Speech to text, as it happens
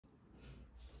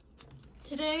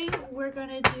Today we're going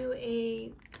to do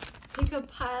a pick a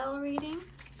pile reading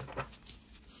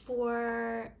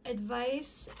for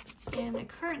advice in a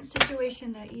current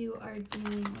situation that you are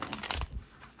dealing with.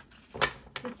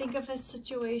 So think of a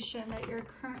situation that you're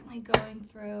currently going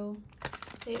through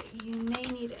that you may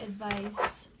need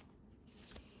advice.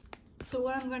 So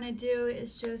what I'm going to do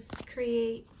is just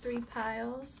create 3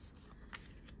 piles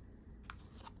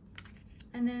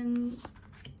and then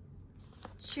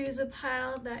choose a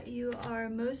pile that you are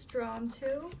most drawn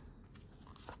to.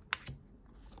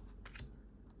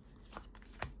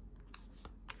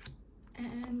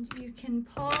 And you can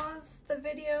pause the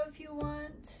video if you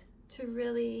want to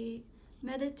really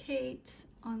meditate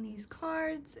on these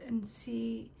cards and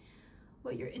see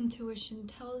what your intuition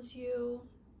tells you.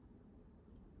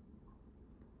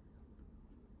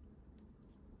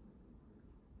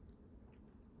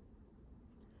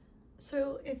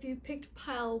 So if you picked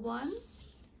pile 1,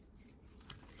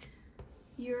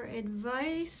 your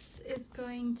advice is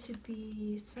going to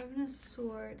be 7 of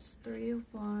Swords, 3 of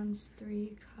Wands,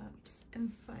 3 Cups,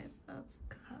 and 5 of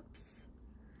Cups.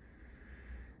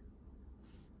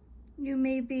 You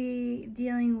may be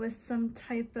dealing with some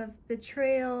type of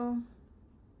betrayal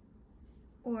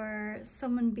or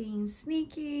someone being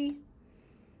sneaky,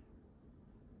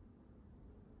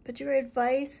 but your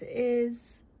advice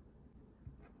is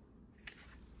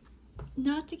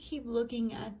not to keep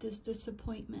looking at this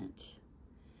disappointment,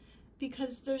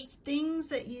 because there's things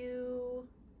that you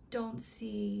don't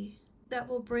see that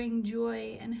will bring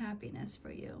joy and happiness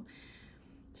for you.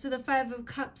 So the 5 of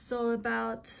Cups is all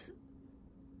about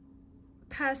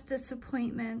past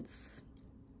disappointments.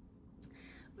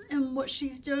 And what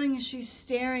she's doing is she's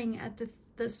staring at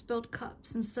the spilled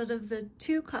cups instead of the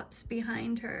 2 cups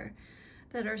behind her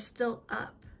that are still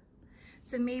up.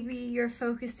 So maybe you're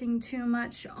focusing too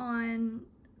much on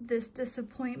this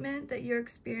disappointment that you're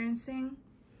experiencing.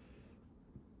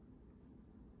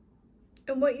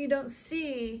 And what you don't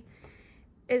see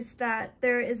is that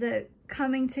there is a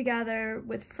coming together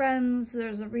with friends.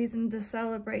 There's a reason to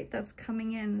celebrate that's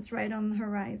coming in. It's right on the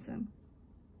horizon.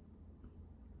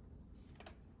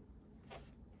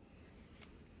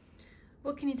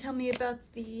 What can you tell me about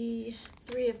the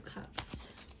 3 of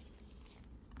Cups?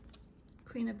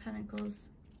 Queen of Pentacles.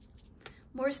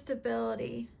 More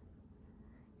stability.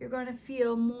 You're going to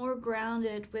feel more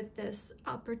grounded with this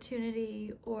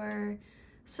opportunity or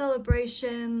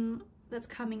celebration that's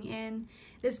coming in.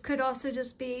 This could also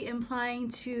just be implying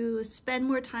to spend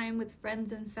more time with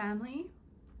friends and family.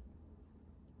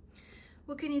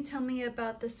 What can you tell me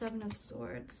about the 7 of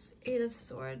Swords, 8 of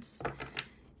Swords?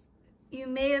 You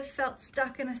may have felt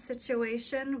stuck in a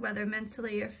situation, whether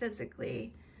mentally or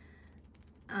physically.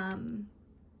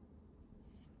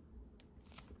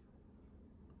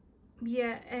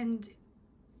 Yeah, and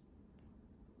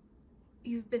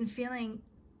you've been feeling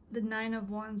the 9 of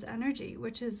Wands energy,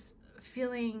 which is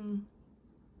feeling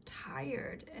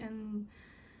tired and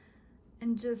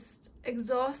just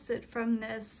exhausted from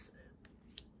this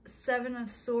 7 of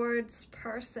Swords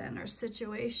person or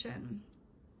situation.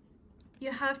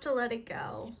 You have to let it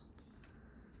go,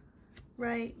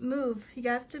 right? Move. You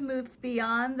have to move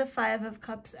beyond the 5 of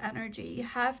Cups energy. You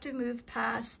have to move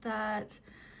past that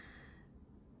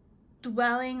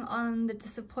dwelling on the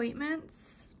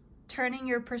disappointments, turning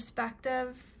your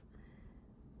perspective,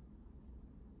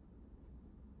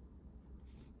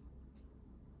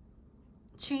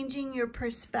 changing your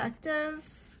perspective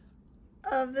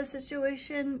of the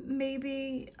situation.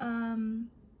 Maybe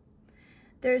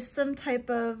there's some type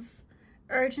of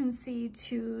urgency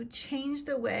to change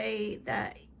the way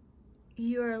that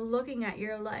you're looking at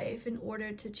your life in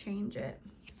order to change it.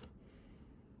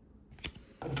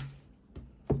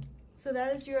 So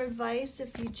that is your advice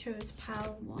if you chose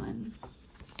pile 1.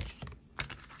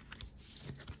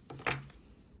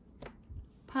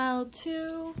 Pile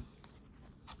 2,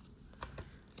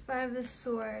 5 of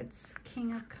Swords,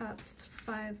 King of Cups,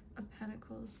 5 of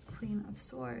Pentacles, Queen of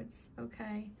Swords.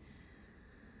 Okay.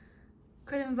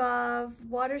 Could involve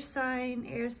water sign,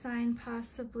 air sign,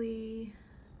 possibly.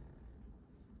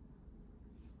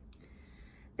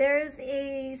 There's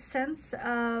a sense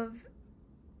of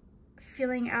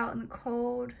feeling out in the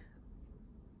cold.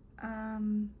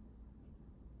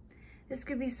 This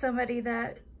could be somebody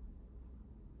that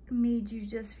made you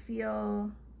just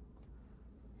feel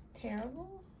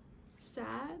terrible,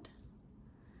 sad,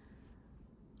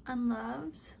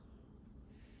 unloved.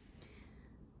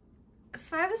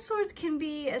 5 of Swords can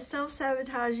be a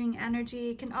self-sabotaging energy.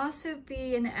 It can also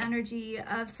be an energy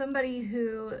of somebody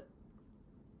who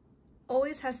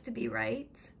always has to be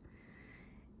right.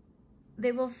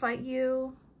 They will fight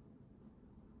you.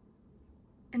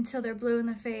 until they're blue in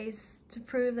the face to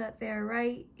prove that they're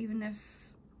right, even if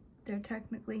they're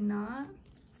technically not.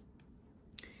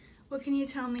 What can you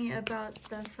tell me about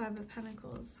the Five of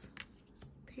Pentacles?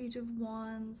 Page of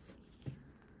Wands,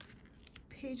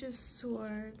 Page of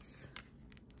Swords,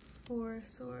 Four of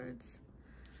Swords.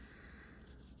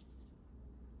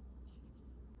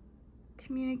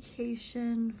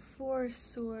 Communication, Four of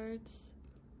Swords.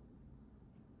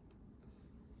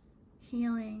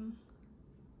 Healing.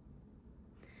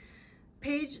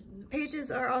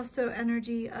 Pages are also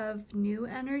energy of new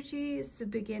energy. It's the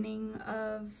beginning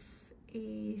of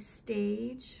a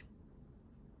stage.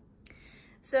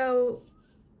 So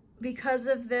because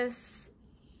of this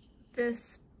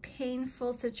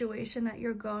painful situation that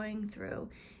you're going through,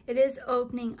 it is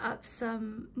opening up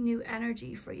some new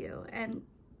energy for you and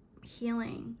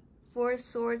healing. Four of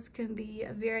Swords can be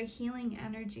a very healing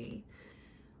energy.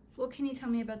 What can you tell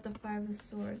me about the Five of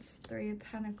Swords? Three of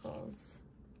Pentacles.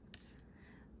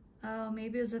 Oh,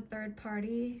 maybe it was a third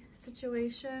party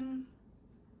situation.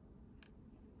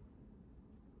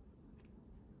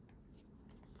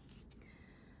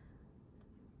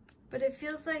 But it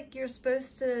feels like you're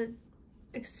supposed to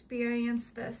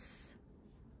experience this.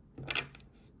 It's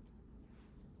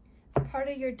part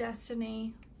of your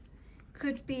destiny.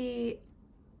 Could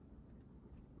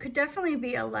definitely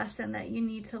be a lesson that you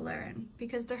need to learn,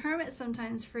 because the Hermit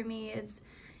sometimes for me it's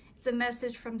a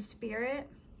message from Spirit.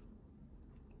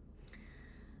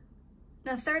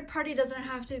 Now, third party doesn't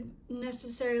have to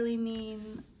necessarily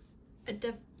mean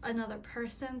another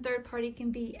person. Third party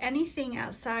can be anything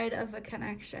outside of a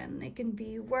connection. It can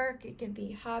be work, it can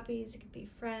be hobbies, it can be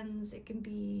friends, it can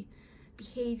be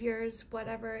behaviors,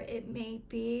 whatever it may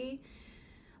be.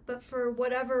 But for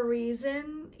whatever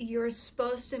reason, you're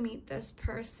supposed to meet this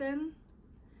person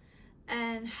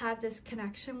and have this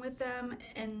connection with them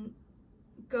and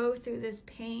go through this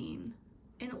pain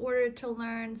in order to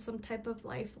learn some type of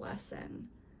life lesson.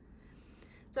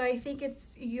 So I think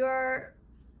it's your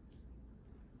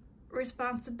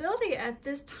responsibility at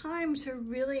this time to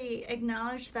really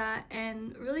acknowledge that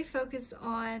and really focus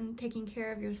on taking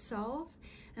care of yourself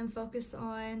and focus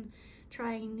on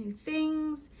trying new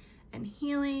things and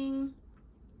healing.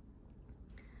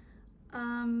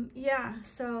 Yeah,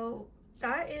 so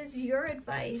that is your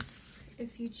advice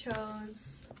if you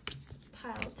chose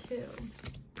pile 2.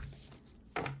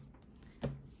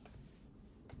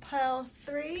 Pile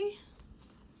 3.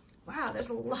 Wow, there's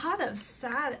a lot of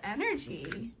sad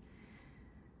energy.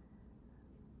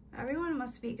 Everyone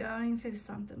must be going through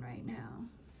something right now.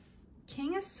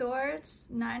 King of Swords,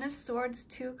 Nine of Swords,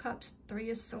 Two of Cups, Three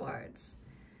of Swords.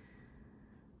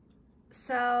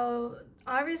 So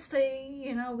obviously,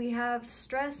 you know, we have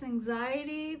stress,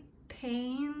 anxiety,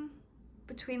 pain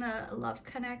between a love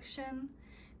connection.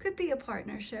 Could be a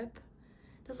partnership.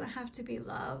 Doesn't have to be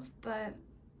love, but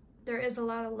there is a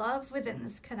lot of love within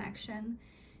this connection.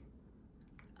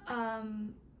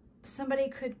 Somebody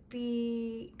could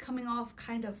be coming off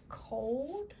kind of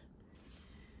cold.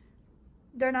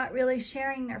 They're not really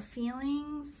sharing their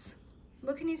feelings.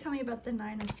 What can you tell me about the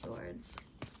Nine of Swords?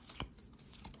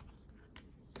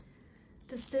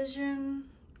 Decision,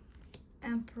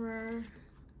 Emperor,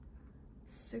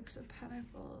 Six of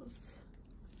Pentacles.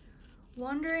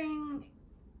 Wondering,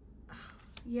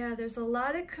 yeah, there's a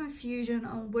lot of confusion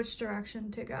on which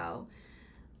direction to go.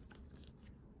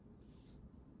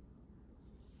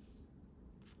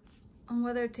 On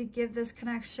whether to give this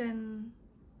connection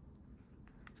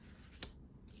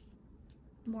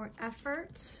more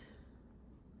effort.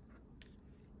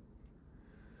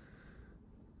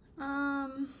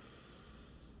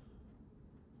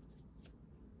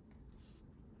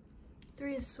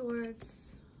 Three of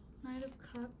Swords, Knight of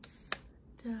Cups,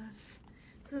 Death.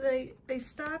 So they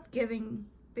stop giving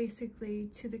basically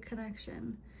to the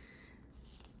connection.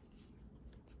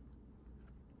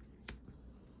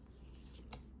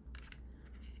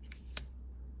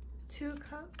 Two of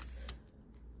Cups.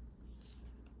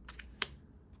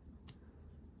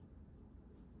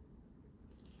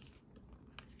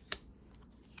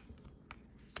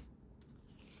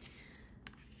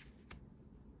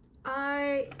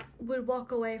 I would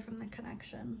walk away from the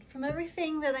connection. From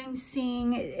everything that I'm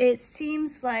seeing, it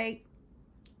seems like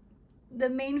the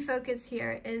main focus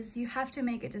here is you have to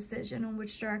make a decision on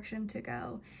which direction to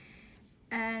go.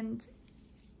 And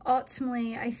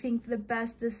ultimately, I think the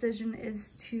best decision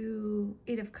is to,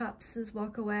 Eight of Cups, is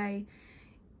walk away.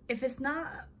 If it's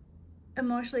not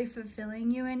emotionally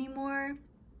fulfilling you anymore,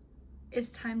 it's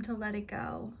time to let it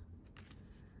go.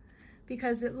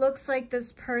 Because it looks like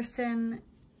this person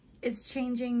is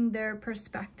changing their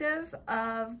perspective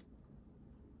of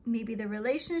maybe the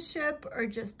relationship, or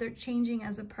just they're changing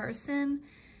as a person.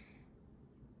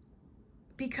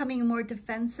 becoming more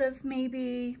defensive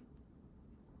maybe.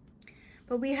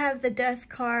 But we have the Death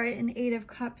card and 8 of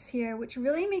Cups here, which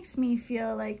really makes me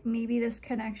feel like maybe this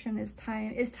connection is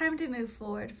time to move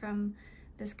forward from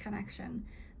this connection.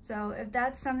 So if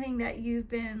that's something that you've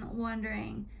been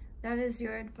wondering, that is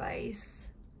your advice.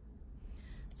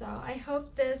 So I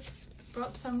hope this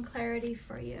brought some clarity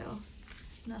for you.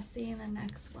 And I'll see you in the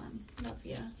next one. Love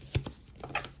you.